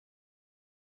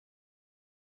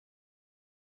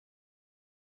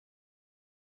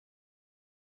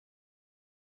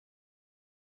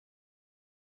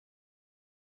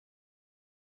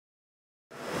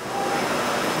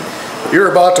You're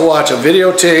about to watch a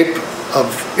videotape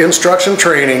of instruction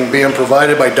training being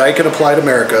provided by Daikin Applied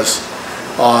Americas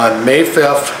on May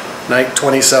 5th,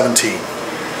 2017.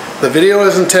 The video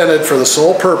is intended for the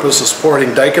sole purpose of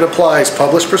supporting Daikin Applied's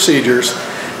published procedures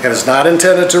and is not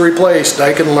intended to replace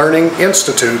Daikin Learning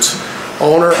Institute's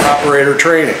owner-operator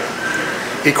training.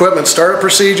 Equipment startup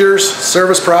procedures,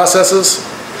 service processes,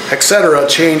 etc.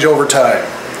 change over time.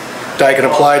 Daikin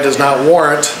Applied does not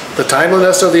warrant the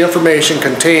timeliness of the information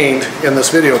contained in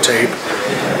this videotape,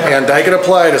 and Daikin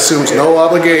Applied assumes no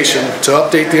obligation to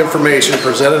update the information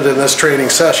presented in this training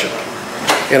session.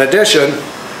 In addition,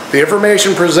 the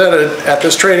information presented at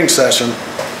this training session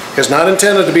is not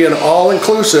intended to be an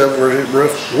all-inclusive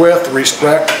with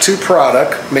respect to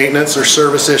product, maintenance, or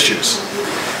service issues.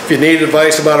 If you need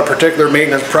advice about a particular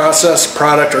maintenance process,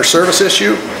 product, or service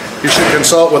issue, you should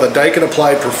consult with a Daikin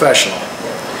Applied professional.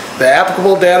 The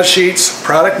applicable data sheets,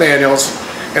 product manuals,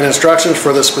 and instructions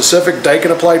for the specific Daikin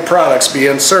Applied products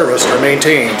being serviced or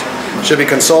maintained should be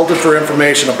consulted for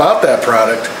information about that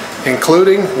product,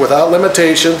 including, without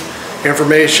limitation,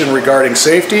 information regarding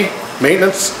safety,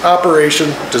 maintenance, operation,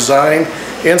 design,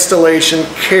 installation,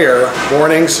 care,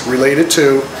 warnings related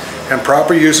to, and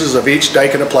proper uses of each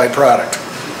Daikin Applied product.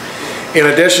 In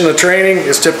addition, the training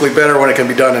is typically better when it can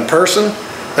be done in person.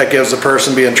 That gives the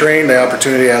person being trained the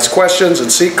opportunity to ask questions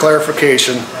and seek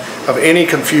clarification of any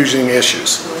confusing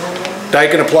issues.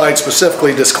 Daikin Applied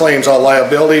specifically disclaims all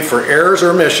liability for errors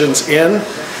or omissions in,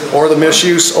 or the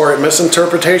misuse or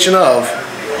misinterpretation of,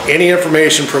 any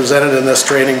information presented in this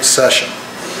training session.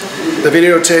 The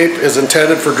videotape is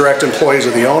intended for direct employees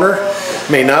of the owner,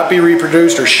 may not be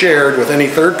reproduced or shared with any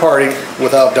third party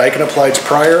without Daikin Applied's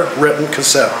prior written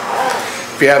consent.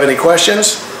 If you have any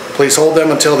questions, please hold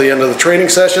them until the end of the training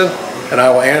session, and I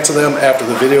will answer them after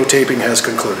the videotaping has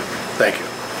concluded. Thank you.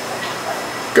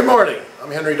 Good morning.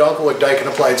 I'm Henry Dunkel with Daikin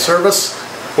Applied Service.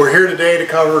 We're here today to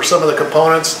cover some of the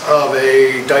components of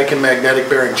a Daikin magnetic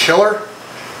bearing chiller.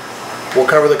 We'll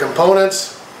cover the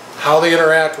components, how they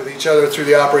interact with each other through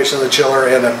the operation of the chiller,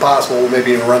 and if possible, we'll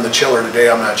maybe even run the chiller today,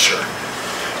 I'm not sure.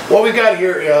 What we've got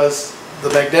here is the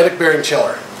magnetic bearing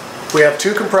chiller. We have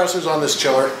two compressors on this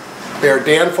chiller. They are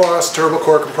Danfoss turbo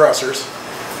core compressors.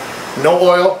 No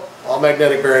oil, all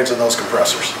magnetic bearings in those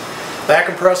compressors. That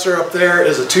compressor up there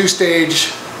is a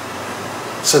two-stage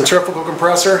centrifugal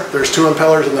compressor. There's two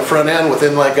impellers in the front end with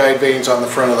inlet guide vanes on the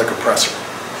front of the compressor.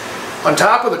 On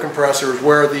top of the compressor is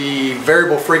where the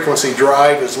variable frequency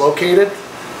drive is located.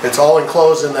 It's all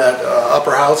enclosed in that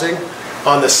upper housing.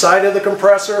 On the side of the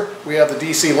compressor, we have the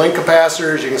DC link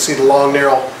capacitors. You can see the long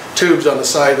narrow tubes on the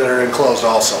side that are enclosed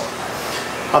also.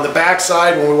 On the back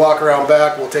side, when we walk around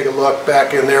back, we'll take a look.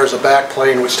 Back in there is a back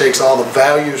plane which takes all the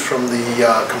values from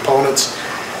the components,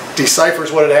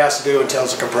 deciphers what it has to do, and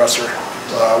tells the compressor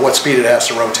what speed it has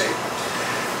to rotate.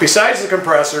 Besides the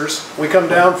compressors, we come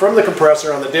down from the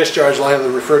compressor on the discharge line of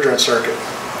the refrigerant circuit.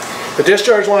 The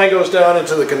discharge line goes down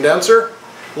into the condenser.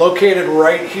 Located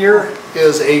right here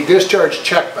is a discharge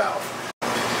check valve.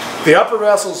 The upper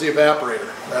vessel is the evaporator.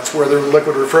 That's where the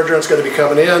liquid refrigerant is going to be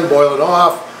coming in, boiling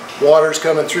off. Water's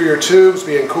coming through your tubes,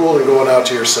 being cooled and going out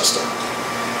to your system.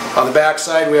 On the back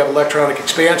side, we have an electronic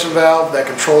expansion valve that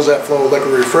controls that flow of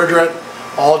liquid refrigerant,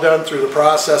 all done through the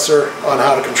processor on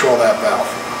how to control that valve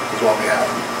is what we have.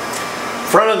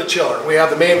 Front of the chiller, we have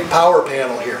the main power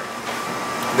panel here.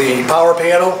 The power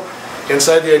panel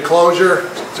inside the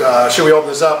enclosure, should we open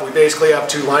this up, we basically have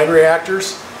two line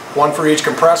reactors, one for each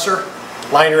compressor.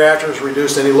 Line reactors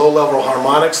reduce any low-level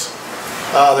harmonics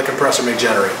the compressor may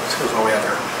generate, is what we have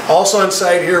here. Also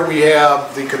inside here we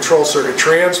have the control circuit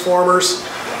transformers.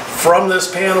 From this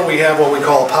panel we have what we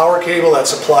call a power cable that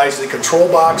supplies the control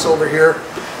box over here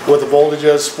with the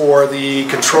voltages for the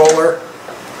controller,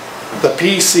 the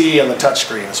PC, and the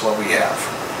touchscreen is what we have.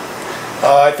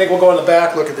 I think we'll go in the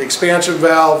back, look at the expansion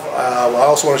valve. I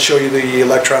also want to show you the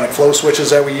electronic flow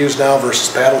switches that we use now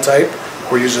versus paddle type.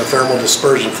 We're using a thermal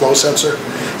dispersion flow sensor.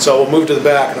 So we'll move to the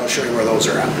back and I'll show you where those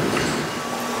are at.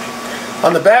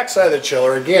 On the back side of the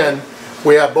chiller, again,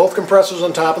 we have both compressors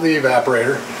on top of the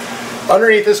evaporator.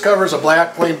 Underneath this cover is a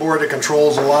black plain board that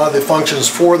controls a lot of the functions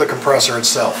for the compressor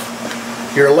itself.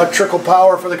 Your electrical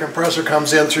power for the compressor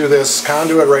comes in through this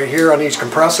conduit right here on each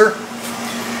compressor.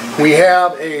 We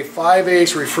have a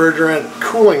 5/8 refrigerant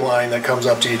cooling line that comes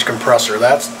up to each compressor.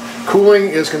 That's cooling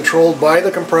is controlled by the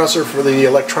compressor for the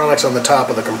electronics on the top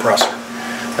of the compressor.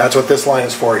 That's what this line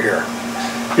is for here.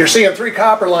 You're seeing three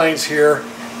copper lines here.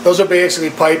 Those are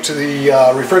basically piped to the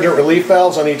refrigerant relief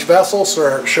valves on each vessel,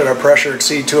 so should our pressure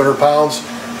exceed 200 pounds,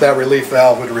 that relief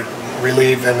valve would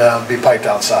relieve and be piped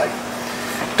outside.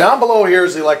 Down below here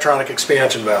is the electronic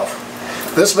expansion valve.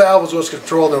 This valve is what's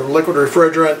controlling the liquid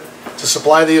refrigerant to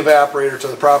supply the evaporator to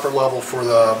the proper level for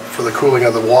the cooling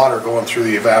of the water going through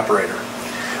the evaporator.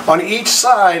 On each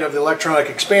side of the electronic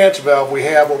expansion valve, we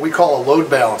have what we call a load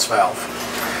balance valve.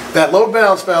 That load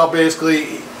balance valve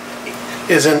basically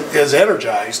is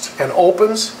energized and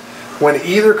opens when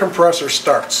either compressor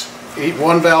starts.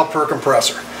 One valve per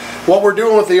compressor. What we're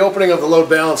doing with the opening of the load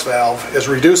balance valve is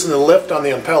reducing the lift on the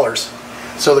impellers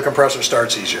so the compressor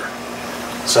starts easier.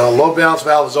 So load balance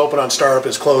valve is open on startup,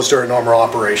 is closed during normal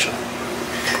operation.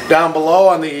 Down below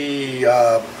on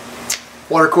the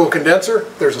water-cooled condenser,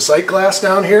 there's a sight glass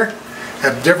down here.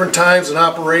 At different times in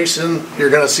operation,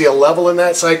 you're going to see a level in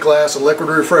that sight glass of liquid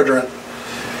refrigerant,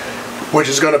 which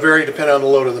is going to vary depending on the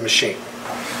load of the machine.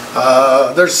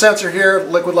 There's a sensor here,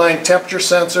 liquid line temperature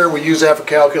sensor. We use that for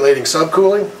calculating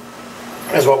subcooling,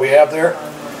 is what we have there.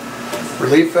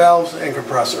 Relief valves and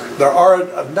compressor. There are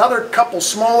another couple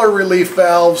smaller relief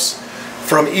valves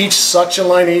from each suction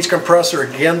line, each compressor,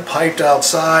 again piped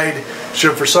outside.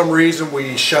 Should for some reason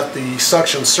we shut the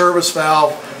suction service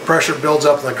valve, pressure builds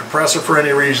up in the compressor for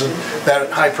any reason,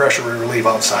 that high pressure we relieve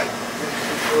outside.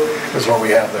 This is what we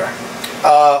have there.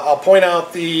 I'll point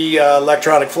out the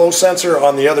electronic flow sensor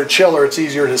on the other chiller. It's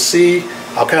easier to see.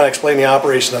 I'll kind of explain the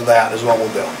operation of that is what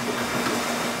we'll do.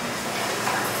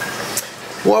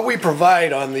 What we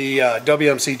provide on the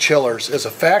WMC chillers is a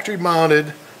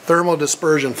factory-mounted thermal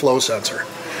dispersion flow sensor.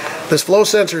 This flow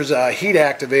sensor is heat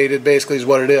activated, basically is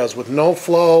what it is. With no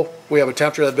flow, we have a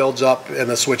temperature that builds up and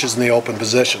the switch is in the open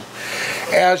position.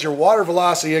 As your water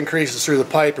velocity increases through the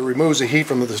pipe, it removes the heat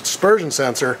from the dispersion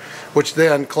sensor, which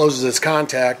then closes its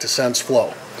contact to sense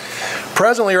flow.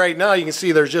 Presently, right now, you can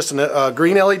see there's just a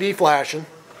green LED flashing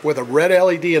with a red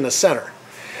LED in the center.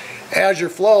 As your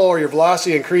flow or your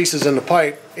velocity increases in the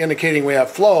pipe, indicating we have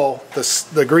flow,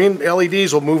 the green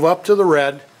LEDs will move up to the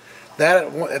red.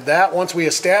 That once we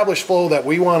establish flow that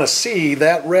we want to see,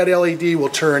 that red LED will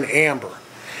turn amber.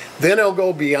 Then it'll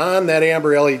go beyond that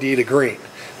amber LED to green,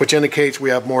 which indicates we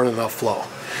have more than enough flow.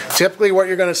 Typically what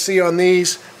you're going to see on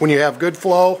these, when you have good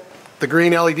flow, the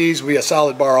green LEDs will be a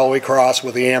solid bar all the way across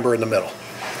with the amber in the middle.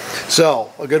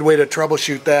 So a good way to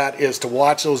troubleshoot that is to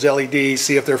watch those LEDs,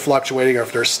 see if they're fluctuating or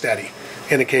if they're steady.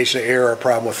 Indication of error or a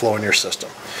problem with flow in your system.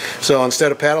 So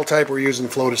instead of paddle type, we're using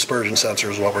flow dispersion sensor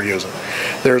is what we're using.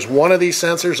 There's one of these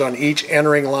sensors on each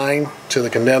entering line to the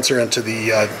condenser and to the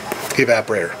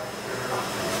evaporator.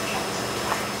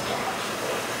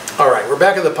 Alright, we're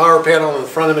back at the power panel in the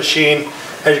front of the machine.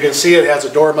 As you can see, it has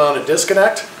a door mounted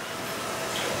disconnect.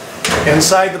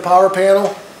 Inside the power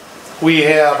panel, we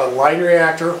have a line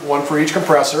reactor, one for each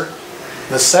compressor.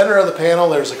 In the center of the panel,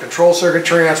 there's a control circuit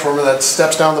transformer that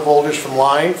steps down the voltage from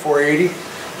line 480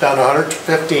 down to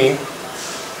 115.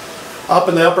 Up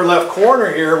in the upper left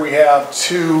corner here, we have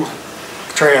two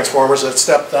transformers that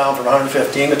step down from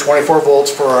 115 to 24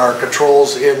 volts for our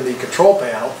controls in the control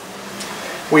panel.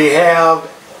 We have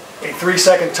a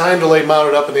 3-second time delay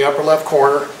mounted up in the upper left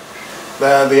corner.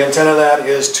 The intent of that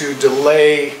is to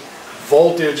delay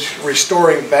voltage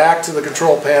restoring back to the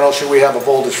control panel should we have a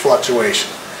voltage fluctuation.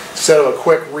 Instead of a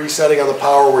quick resetting of the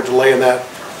power, we're delaying that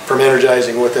from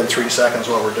energizing within 3 seconds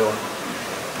what we're doing.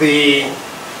 The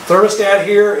thermostat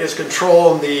here is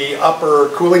controlling the upper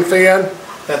cooling fan.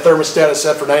 That thermostat is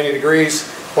set for 90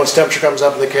 degrees. Once temperature comes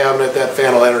up in the cabinet, that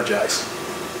fan will energize.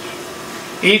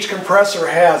 Each compressor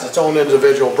has its own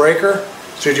individual breaker.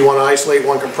 Should you want to isolate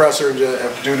one compressor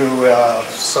due to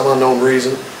some unknown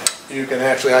reason, you can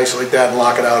actually isolate that and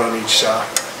lock it out on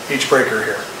each breaker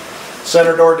here.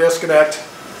 Center door disconnect,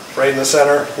 right in the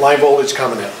center, line voltage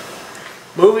coming in.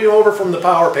 Moving over from the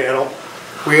power panel,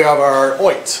 we have our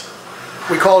OITS.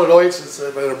 We call it OITS, it's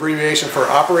an abbreviation for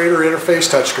Operator Interface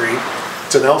Touchscreen.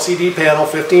 It's an LCD panel,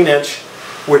 15-inch,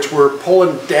 which we're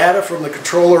pulling data from the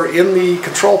controller in the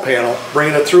control panel,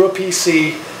 bringing it through a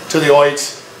PC to the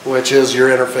OITS, which is your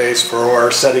interface for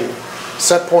our setting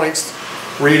set points,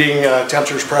 reading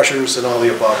temperatures, pressures, and all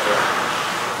the above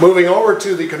there. Moving over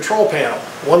to the control panel,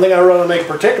 one thing I want to make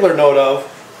particular note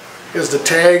of is the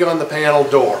tag on the panel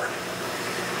door.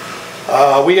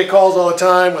 We get calls all the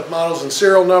time with models and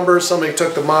serial numbers. Somebody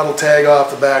took the model tag off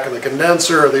the back of the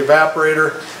condenser or the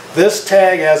evaporator. This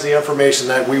tag has the information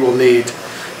that we will need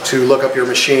to look up your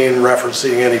machine,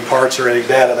 referencing any parts or any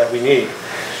data that we need.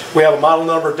 We have a model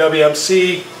number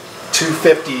WMC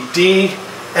 250D,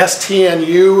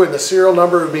 STNU, and the serial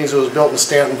number means it was built in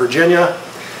Stanton, Virginia.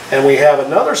 And we have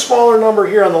another smaller number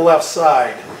here on the left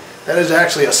side. That is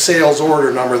actually a sales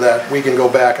order number that we can go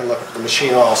back and look at the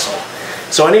machine also.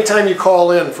 So anytime you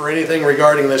call in for anything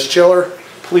regarding this chiller,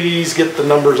 please get the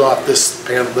numbers off this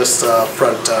panel, this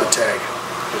front tag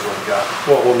is what we got,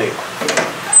 what we'll need.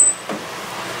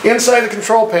 Inside the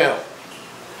control panel,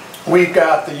 we've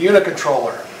got the unit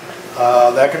controller.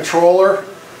 That controller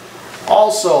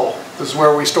also is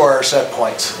where we store our set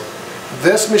points.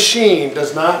 This machine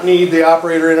does not need the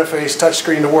operator interface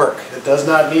touchscreen to work. It does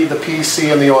not need the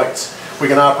PC and the OITs. We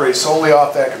can operate solely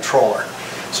off that controller.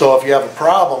 So if you have a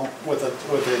problem with an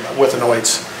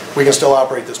OITs, we can still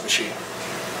operate this machine.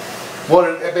 What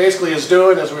it basically is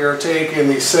doing is we are taking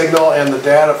the signal and the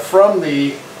data from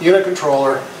the unit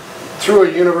controller through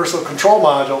a universal control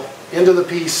module into the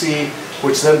PC,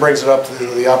 which then brings it up to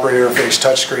the operator interface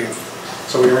touchscreen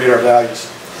so we can read our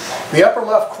values. In the upper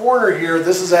left corner here,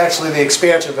 this is actually the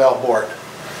expansion valve board.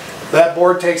 That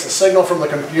board takes the signal from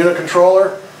the unit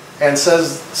controller and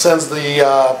sends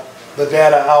the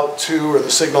data out to, or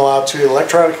the signal out to, the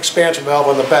electronic expansion valve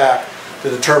on the back to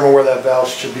determine where that valve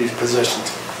should be positioned.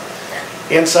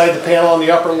 Inside the panel on the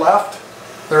upper left,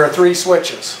 there are 3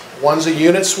 switches. One's a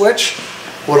unit switch,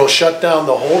 which will shut down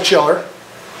the whole chiller.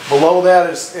 Below that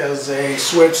is a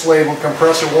switch labeled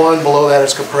compressor 1, below that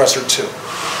is compressor 2.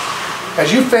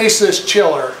 As you face this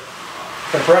chiller,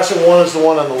 compressor 1 is the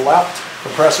one on the left,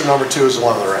 compressor number 2 is the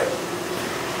one on the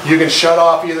right. You can shut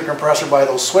off either compressor by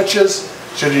those switches.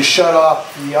 Should you shut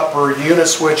off the upper unit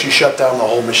switch, you shut down the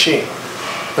whole machine.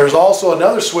 There's also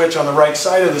another switch on the right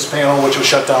side of this panel which will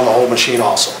shut down the whole machine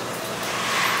also.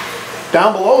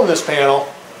 Down below in this panel,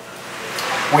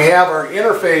 we have our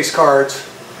interface cards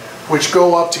which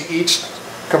go up to each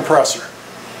compressor.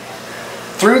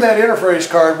 Through that interface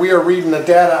card, we are reading the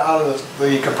data out of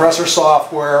the compressor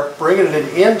software, bringing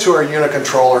it into our unit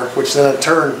controller, which then in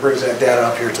turn brings that data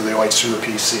up here to the OITs through the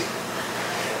PC.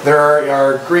 There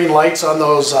are green lights on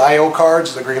those I/O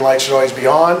cards. The green light should always be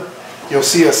on. You'll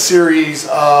see a series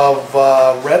of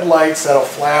red lights that will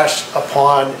flash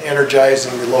upon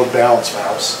energizing the load balance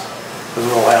valves. That's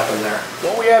what will happen there.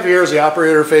 What we have here is the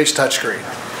operator interface touchscreen.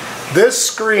 This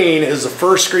screen is the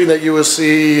first screen that you will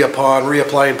see upon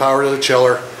reapplying power to the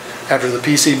chiller after the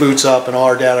PC boots up and all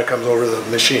our data comes over to the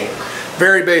machine.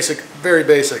 Very basic, very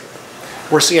basic.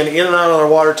 We're seeing in and out of our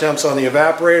water temps on the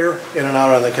evaporator, in and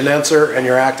out on the condenser, and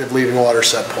your active leaving water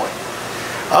set point.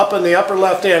 Up in the upper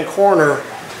left hand corner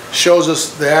shows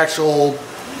us the actual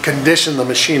condition the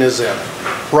machine is in.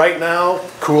 Right now,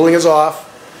 cooling is off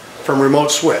from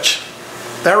remote switch.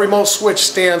 That remote switch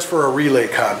stands for a relay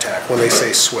contact when they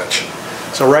say switch.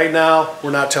 So right now, we're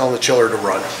not telling the chiller to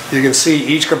run. You can see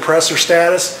each compressor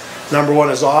status. Number 1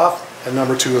 is off, and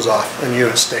number 2 is off in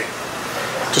unit state.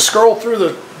 To scroll through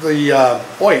the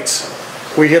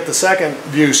OITs, we hit the second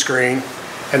view screen,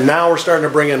 and now we're starting to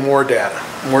bring in more data.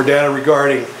 More data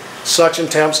regarding suction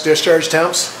temps, discharge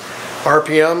temps,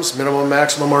 RPMs, minimum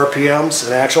maximum RPMs,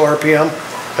 and actual RPM.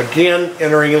 Again,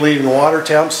 entering and leaving water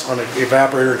temps on the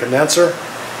evaporator and condenser.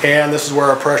 And this is where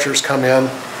our pressures come in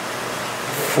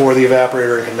for the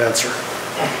evaporator and condenser.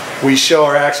 We show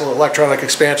our actual electronic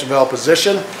expansion valve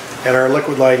position and our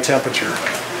liquid line temperature.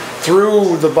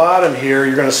 Through the bottom here,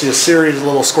 you're going to see a series of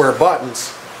little square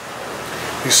buttons.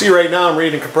 You see right now I'm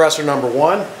reading compressor number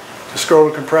 1. To scroll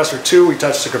to compressor 2, we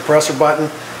touch the compressor button.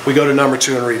 We go to number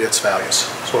 2 and read its values.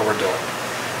 That's what we're doing.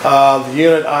 The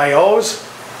unit IOs,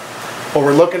 what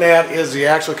we're looking at is the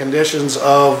actual conditions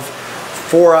of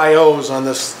 4 IOs on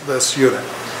this unit.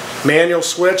 Manual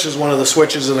switch is one of the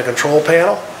switches in the control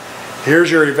panel.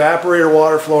 Here's your evaporator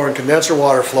water flow and condenser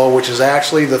water flow, which is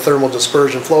actually the thermal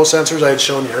dispersion flow sensors I had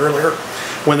shown you earlier.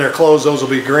 When they're closed, those will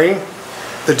be green.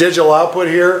 The digital output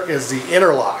here is the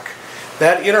interlock.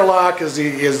 That interlock is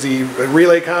the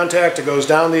relay contact that goes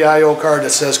down the I/O card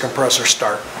that says compressor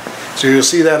start. So you'll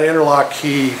see that interlock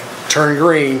key turn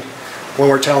green when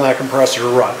we're telling that compressor to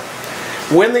run.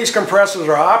 When these compressors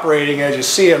are operating, as you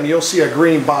see them, you'll see a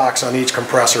green box on each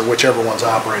compressor, whichever one's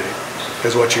operating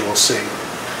is what you will see.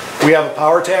 We have a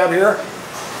power tab here,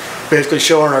 basically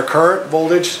showing our current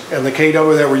voltage and the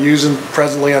kW that we're using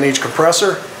presently on each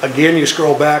compressor. Again, you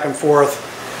scroll back and forth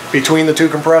between the 2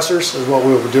 compressors is what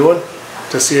we'll be doing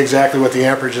to see exactly what the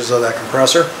amperage is of that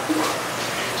compressor.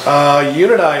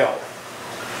 Unit I/O.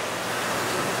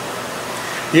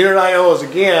 Unit I/O is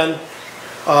again,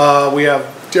 we have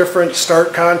different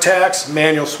start contacts,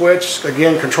 manual switch,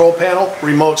 again control panel.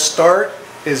 Remote start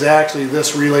is actually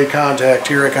this relay contact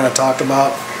here I kind of talked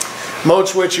about. Mode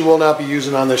switch you will not be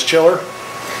using on this chiller.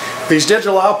 These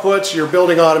digital outputs, your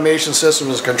building automation system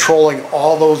is controlling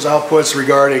all those outputs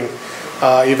regarding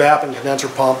evap and condenser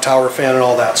pump, tower fan, and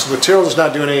all that. So the chiller is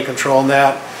not doing any control on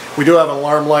that. We do have an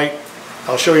alarm light.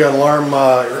 I'll show you an alarm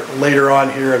later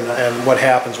on here and what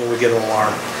happens when we get an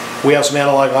alarm. We have some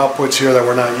analog outputs here that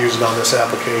we're not using on this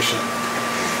application.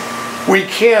 We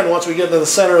can, once we get to the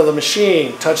center of the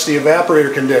machine, touch the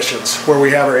evaporator conditions, where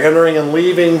we have our entering and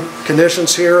leaving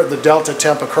conditions here, the delta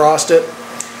temp across it.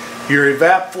 Your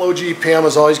evap flow GPM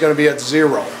is always going to be at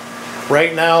 0.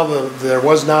 Right now, there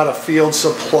was not a field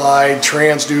supplied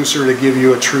transducer to give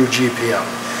you a true GPM,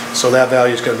 so that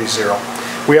value is going to be 0.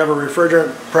 We have our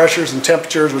refrigerant pressures and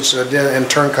temperatures, which in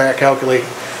turn calculate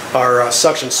our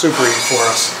suction superheat for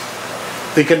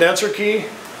us. The condenser key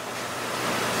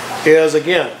is,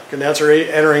 again, condenser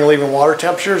entering and leaving water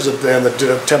temperatures and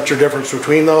the temperature difference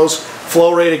between those.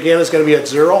 Flow rate, again, is going to be at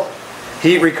 0.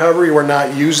 Heat recovery, we're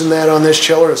not using that on this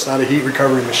chiller. It's not a heat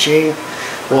recovery machine.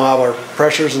 We'll have our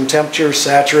pressures and temperatures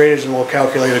saturated, and we'll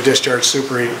calculate a discharge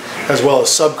superheat as well as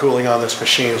subcooling on this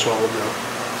machine is what we'll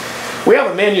do. We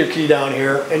have a menu key down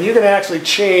here, and you can actually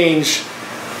change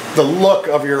the look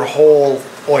of your whole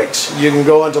OITs. You can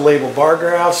go into label bar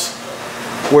graphs,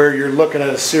 where you're looking at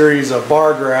a series of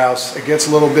bar graphs. It gets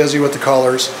a little busy with the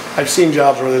colors. I've seen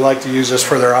jobs where they like to use this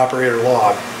for their operator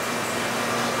log.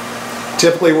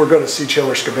 Typically we're going to see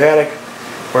chiller schematic,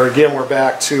 where again we're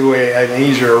back to an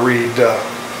easier to read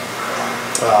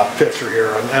picture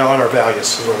here on our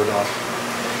values is what we're doing.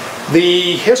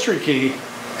 The history key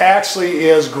actually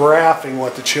is graphing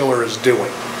what the chiller is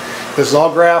doing. This is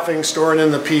all graphing, storing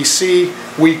in the PC.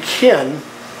 We can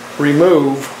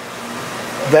remove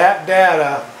that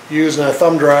data using a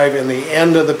thumb drive in the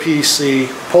end of the PC,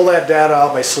 pull that data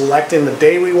out by selecting the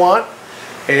day we want,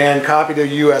 and copy to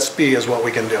USB is what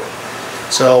we can do.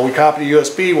 So we copy to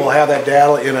USB, we'll have that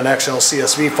data in an Excel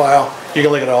CSV file. You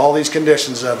can look at all these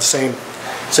conditions on the same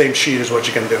sheet is what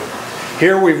you can do.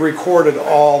 Here we've recorded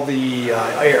all the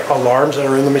alarms that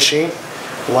are in the machine.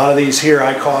 A lot of these here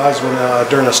I caused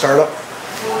during the startup,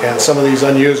 and some of these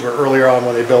unused were earlier on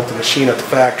when they built the machine at the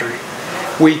factory.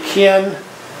 We can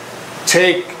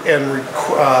take and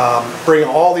bring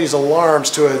all these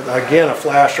alarms to, again, a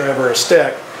flash drive or a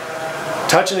stick,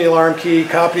 touching the alarm key,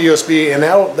 copy to USB, and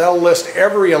that'll list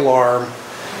every alarm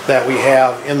that we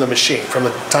have in the machine from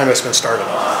the time it's been started.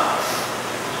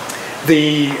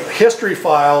 The history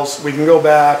files, we can go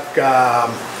back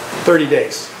 30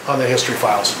 days on the history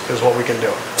files is what we can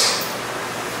do.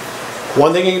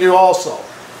 One thing you can do also,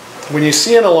 when you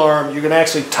see an alarm, you can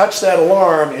actually touch that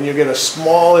alarm and you get a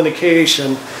small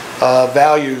indication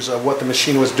values of what the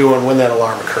machine was doing when that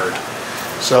alarm occurred.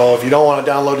 So if you don't want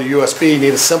to download a USB, you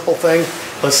need a simple thing.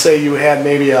 Let's say you had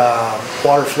maybe a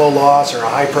water flow loss or a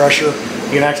high pressure.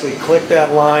 You can actually click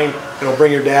that line. It'll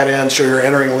bring your data in, show your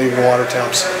entering and leaving water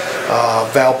temps,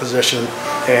 valve position,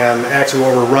 and actually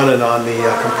what we're running on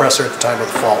the compressor at the time of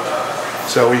the fault.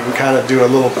 So we can kind of do a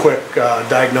little quick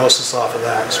diagnosis off of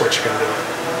that. That's what you can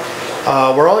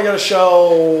do. We're only going to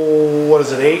show, what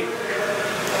is it,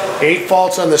 8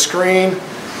 faults on the screen.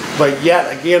 But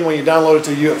yet, again, when you download it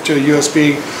to the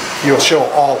USB, you'll show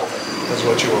all of it, is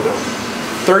what you will do.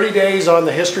 30 days on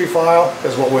the history file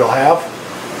is what we'll have.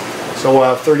 So we'll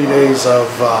have 30 days of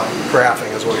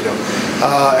graphing is what we do.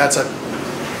 That's a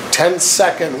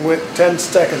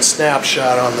 10-second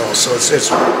snapshot on those, so it's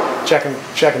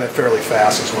checking it fairly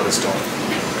fast is what it's doing.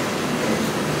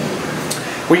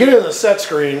 We get into the set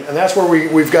screen, and that's where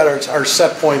we've got our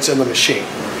set points in the machine.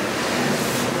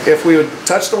 If we would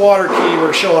touch the water key,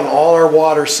 we're showing all our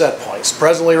water set points.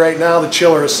 Presently right now the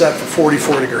chiller is set for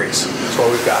 44 degrees. That's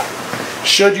what we've got.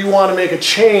 Should you want to make a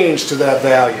change to that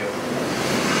value,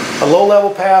 a low level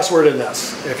password in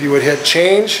this. If you would hit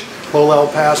change, low level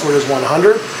password is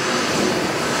 100.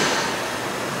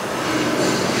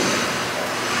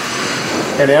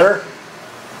 And enter.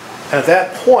 And at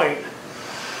that point,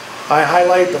 I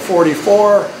highlight the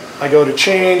 44, I go to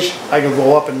change, I can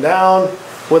go up and down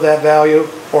with that value,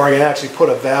 or I can actually put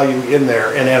a value in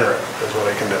there and enter it, is what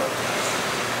I can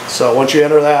do. So once you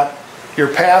enter that,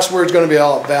 your password is going to be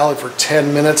valid for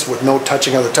 10 minutes with no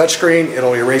touching of the touchscreen.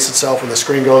 It'll erase itself when the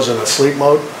screen goes into sleep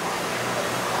mode.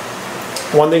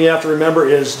 One thing you have to remember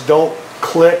is don't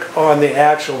click on the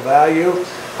actual value.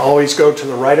 Always go to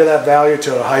the right of that value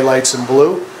till it highlights in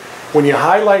blue. When you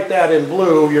highlight that in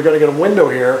blue, you're going to get a window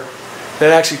here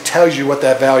that actually tells you what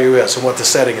that value is and what the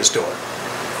setting is doing.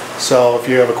 So if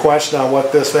you have a question on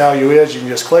what this value is, you can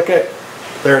just click it.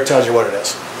 There it tells you what it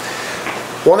is.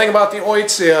 One thing about the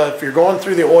OITs, if you're going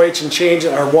through the OITs and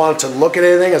changing or want to look at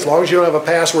anything, as long as you don't have a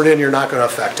password in, you're not going to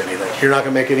affect anything. You're not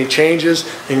going to make any changes.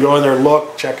 You can go in there and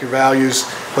look, check your values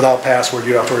without password.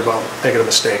 You don't have to worry about making a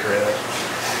mistake or anything.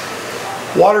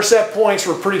 Water set points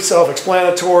were pretty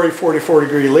self-explanatory. 44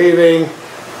 degree leaving.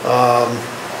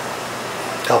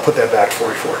 I'll put that back to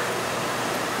 44.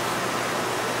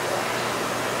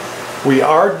 We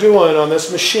are doing on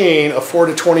this machine a 4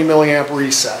 to 20 milliamp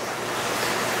reset.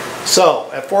 So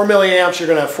at 4 milliamps, you're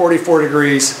going to have 44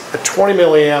 degrees. At 20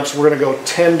 milliamps, we're going to go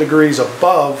 10 degrees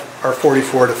above our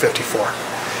 44 to 54.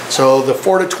 So the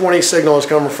 4 to 20 signal is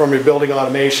coming from your building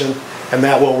automation, and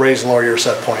that will raise and lower your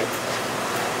set point.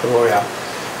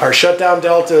 Our shutdown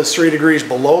delta is 3 degrees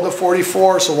below the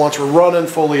 44, so once we're running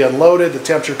fully unloaded, the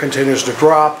temperature continues to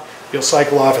drop. You'll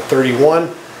cycle off at 31.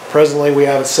 Presently, we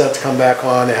have it set to come back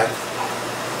on at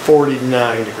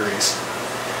 49 degrees.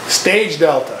 Stage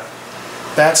delta.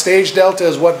 That stage delta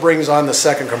is what brings on the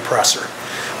second compressor.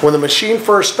 When the machine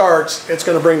first starts, it's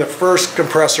going to bring the first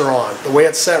compressor on. The way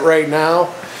it's set right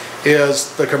now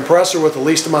is the compressor with the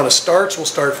least amount of starts will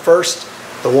start first.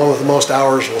 The one with the most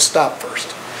hours will stop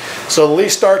first. So the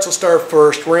least starts will start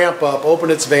first, ramp up, open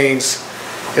its vanes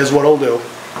is what it'll do.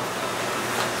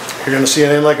 You're going to see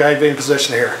an inlet guide vane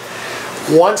position here.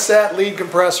 Once that lead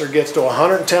compressor gets to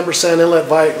 110% inlet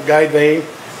guide vane,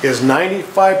 is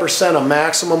 95% of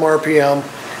maximum RPM,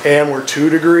 and we're 2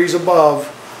 degrees above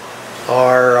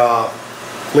our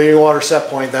leading water set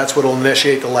point, that's what will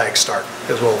initiate the lag start,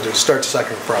 is what we'll do, start the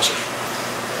second compressor.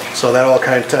 So that all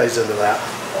kind of ties into that.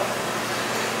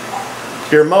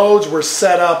 Your modes were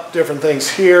set up, different things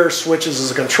here. Switches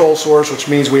is a control source, which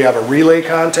means we have a relay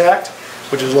contact,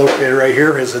 which is located right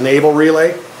here, is enable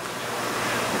relay.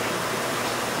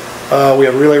 We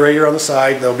have a relay right here on the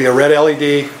side. There'll be a red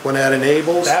LED when that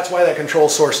enables. That's why that control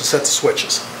source is set to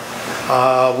switches.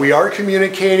 We are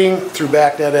communicating through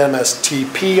BACnet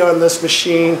MSTP on this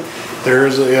machine.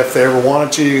 If they ever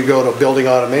wanted to, you go to building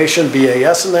automation,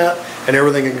 BAS in that, and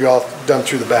everything can go done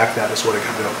through the BACnet is what it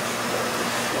can do.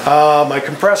 My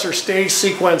compressor stage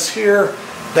sequence here,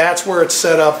 that's where it's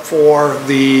set up for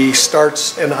the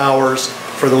starts and hours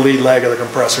for the lead leg of the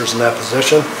compressors in that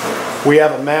position. We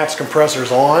have a max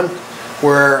compressors on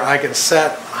where I can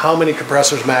set how many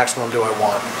compressors maximum do I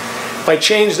want. If I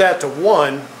change that to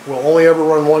 1, we'll only ever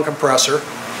run 1 compressor.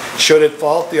 Should it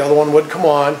fault, the other one would come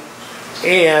on,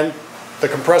 and the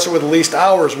compressor with the least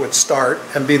hours would start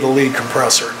and be the lead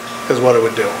compressor, is what it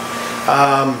would do.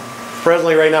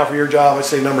 Presently, right now for your job, I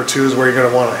say number 2 is where you're going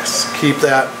to want to keep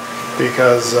that,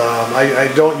 because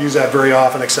I don't use that very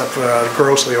often except for a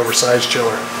grossly oversized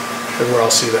chiller, is where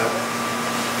I'll see that.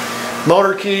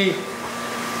 Motor key,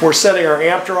 we're setting our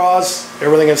amp draws.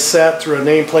 Everything is set through a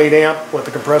nameplate amp, what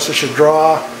the compressor should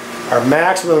draw. Our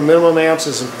maximum and minimum amps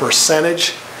is in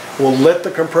percentage. We'll let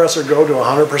the compressor go to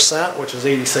 100%, which is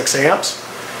 86 amps,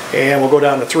 and we'll go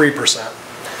down to 3%.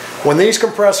 When these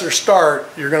compressors start,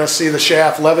 you're going to see the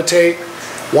shaft levitate.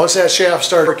 Once that shaft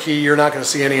starts key, you're not going to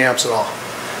see any amps at all.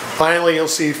 Finally, you'll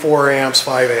see 4 amps,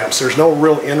 5 amps. There's no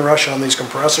real inrush on these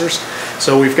compressors,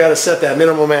 so we've got to set that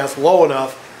minimum amps low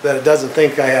enough that it doesn't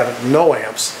think I have no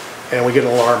amps, and we get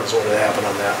an alarm is what would happen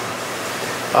on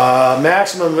that.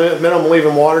 Maximum, minimum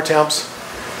leaving water temps,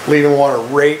 leaving water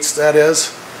rates, that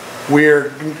is.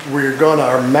 We're gonna,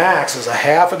 our max is a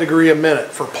 ½ degree a minute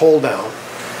for pull down.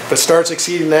 If it starts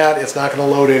exceeding that, it's not gonna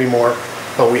load anymore,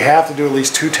 but we have to do at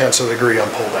least 0.2 of a degree on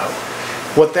pull down.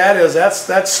 What that is,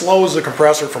 that slows the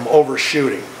compressor from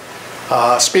overshooting.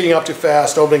 Speeding up too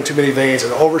fast, opening too many vanes,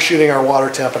 and overshooting our water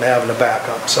temp and having to back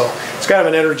up. So it's kind of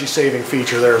an energy saving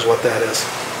feature there is what that is.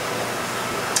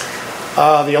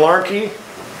 The alarm key.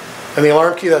 And the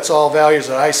alarm key, that's all values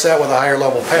that I set with a higher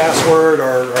level password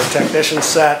or our technician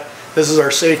set. This is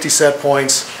our safety set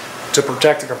points to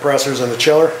protect the compressors and the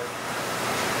chiller.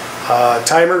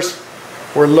 Timers.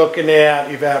 We're looking at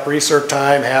evap recirc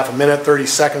time, ½ a minute, 30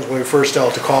 seconds when we first tell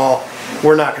it to call.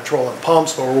 We're not controlling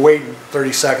pumps, but we're waiting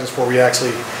 30 seconds before we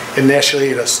actually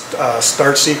initiate a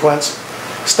start sequence.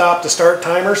 Stop to start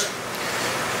timers.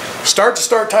 Start to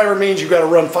start timer means you've got to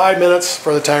run 5 minutes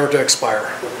for the timer to expire.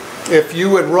 If you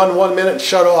would run 1 minute and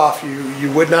shut off,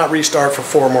 you would not restart for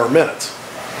 4 more minutes.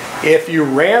 If you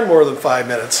ran more than 5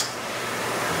 minutes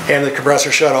and the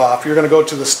compressor shut off, you're going to go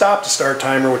to the stop to start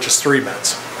timer, which is 3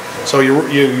 minutes. So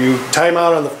you time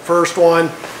out on the first one,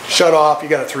 shut off, you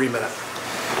got a 3 minute.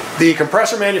 The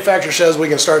compressor manufacturer says we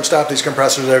can start and stop these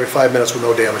compressors every 5 minutes with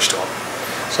no damage to them.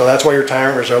 So that's why your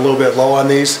timers are a little bit low on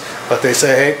these, but they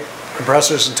say, hey,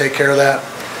 compressors can take care of that.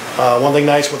 One thing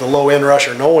nice with a low inrush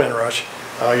or no inrush,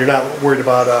 you're not worried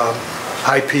about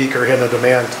high peak or hitting a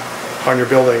demand on your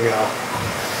building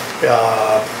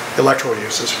electrical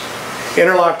usage.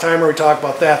 Interlock timer, we talked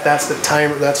about that. That's the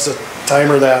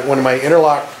timer that when my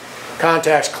interlock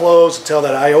contacts close, until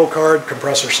that I/O card,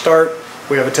 compressor start.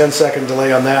 We have a 10-second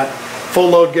delay on that. Full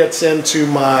load gets into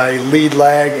my lead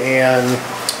lag and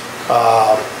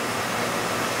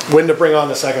when to bring on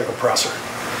the second compressor.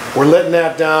 We're letting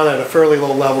that down at a fairly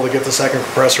low level to get the second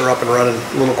compressor up and running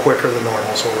a little quicker than normal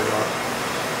is what we're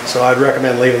doing. So I'd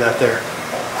recommend leaving that there.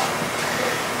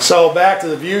 So back to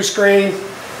the view screen.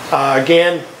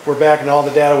 Again, we're back in all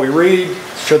the data we read.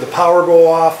 Should the power go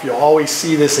off, you'll always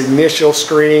see this initial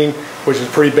screen, which is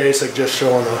pretty basic, just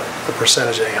showing the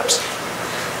percentage of amps.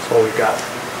 That's what we've got.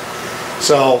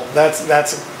 So that's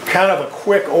kind of a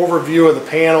quick overview of the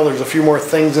panel. There's a few more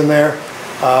things in there.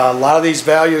 A lot of these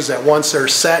values that once they're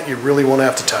set, you really won't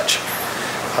have to touch.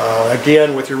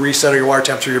 Again, with your reset of your water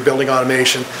temperature, your building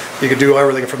automation, you can do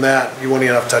everything from that. You won't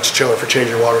even have to touch a chiller for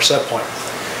changing your water set point.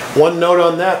 One note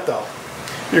on that though,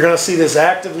 you're going to see this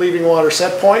active leaving water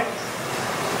set point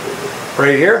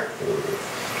right here.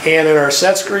 And in our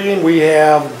set screen, we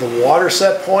have the water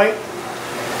set point.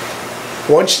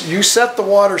 Once you set the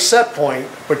water set point,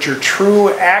 but your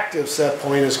true active set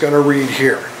point is going to read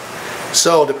here.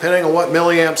 So depending on what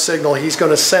milliamp signal he's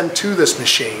going to send to this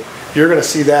machine, you're going to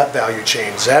see that value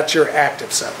change. That's your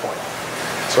active set point.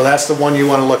 So that's the one you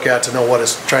want to look at to know what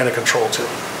it's trying to control to,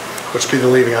 which would be the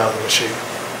leaving out of the machine.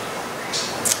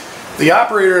 The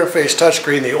operator interface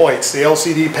touchscreen, the OITS, the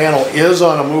LCD panel is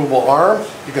on a movable arm.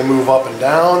 You can move up and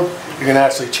down. You can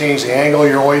actually change the angle of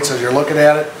your OITS as you're looking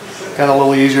at it. Kind of a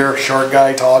little easier, short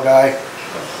guy, tall guy.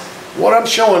 What I'm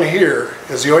showing here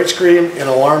is the OITS screen in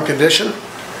alarm condition.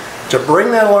 To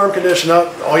bring that alarm condition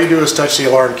up, all you do is touch the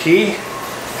alarm key.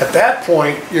 At that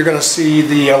point, you're going to see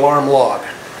the alarm log.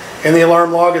 And the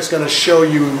alarm log is going to show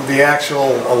you the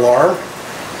actual alarm.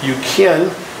 You can,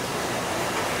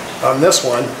 on this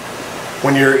one,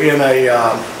 when you're in a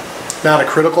not a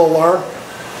critical alarm,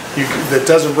 that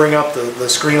doesn't bring up the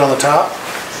screen on the top,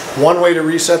 one way to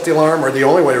reset the alarm, or the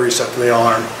only way to reset the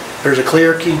alarm, there's a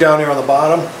clear key down here on the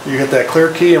bottom. You hit that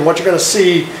clear key, and what you're going to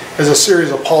see is a series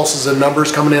of pulses and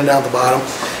numbers coming in down the bottom.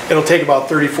 It'll take about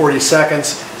 30-40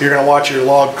 seconds. You're going to watch your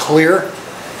log clear.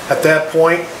 At that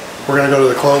point, we're going to go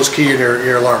to the close key and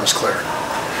your alarm is clear.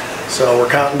 So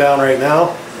we're counting down right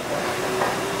now.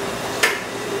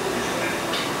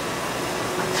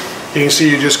 You can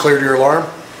see you just cleared your alarm.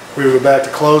 We go back to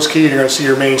close key and you're going to see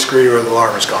your main screen where the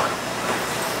alarm is gone.